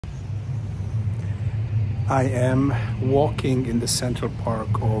I am walking in the central park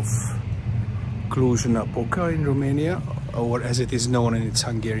of Cluj in Romania, or as it is known in its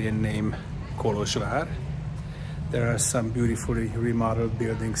Hungarian name, Kolozsvár. There are some beautifully remodeled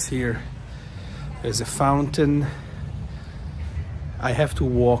buildings here. There's a fountain. I have to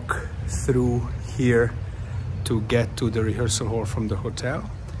walk through here to get to the rehearsal hall from the hotel.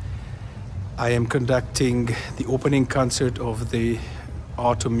 I am conducting the opening concert of the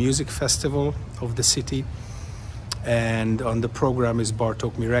Autumn Music Festival of the city, and on the program is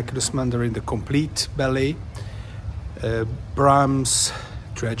Bartók Miraculous Mandarin, the complete ballet, Brahms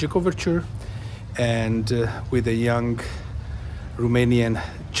Tragic Overture, and with a young Romanian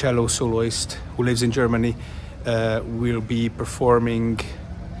cello soloist who lives in Germany, will be performing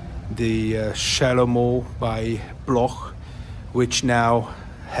the Shalom by Bloch, which now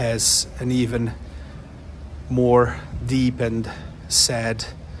has an even more deep and sad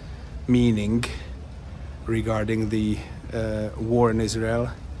meaning regarding the war in Israel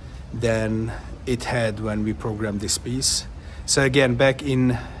than it had when we programmed this piece. So again, back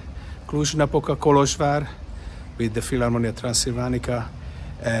in Cluj-Napoca, Kolozsvár, with the Filharmonia Transylvania,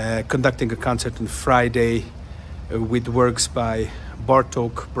 conducting a concert on Friday with works by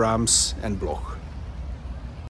Bartók, Brahms and Bloch.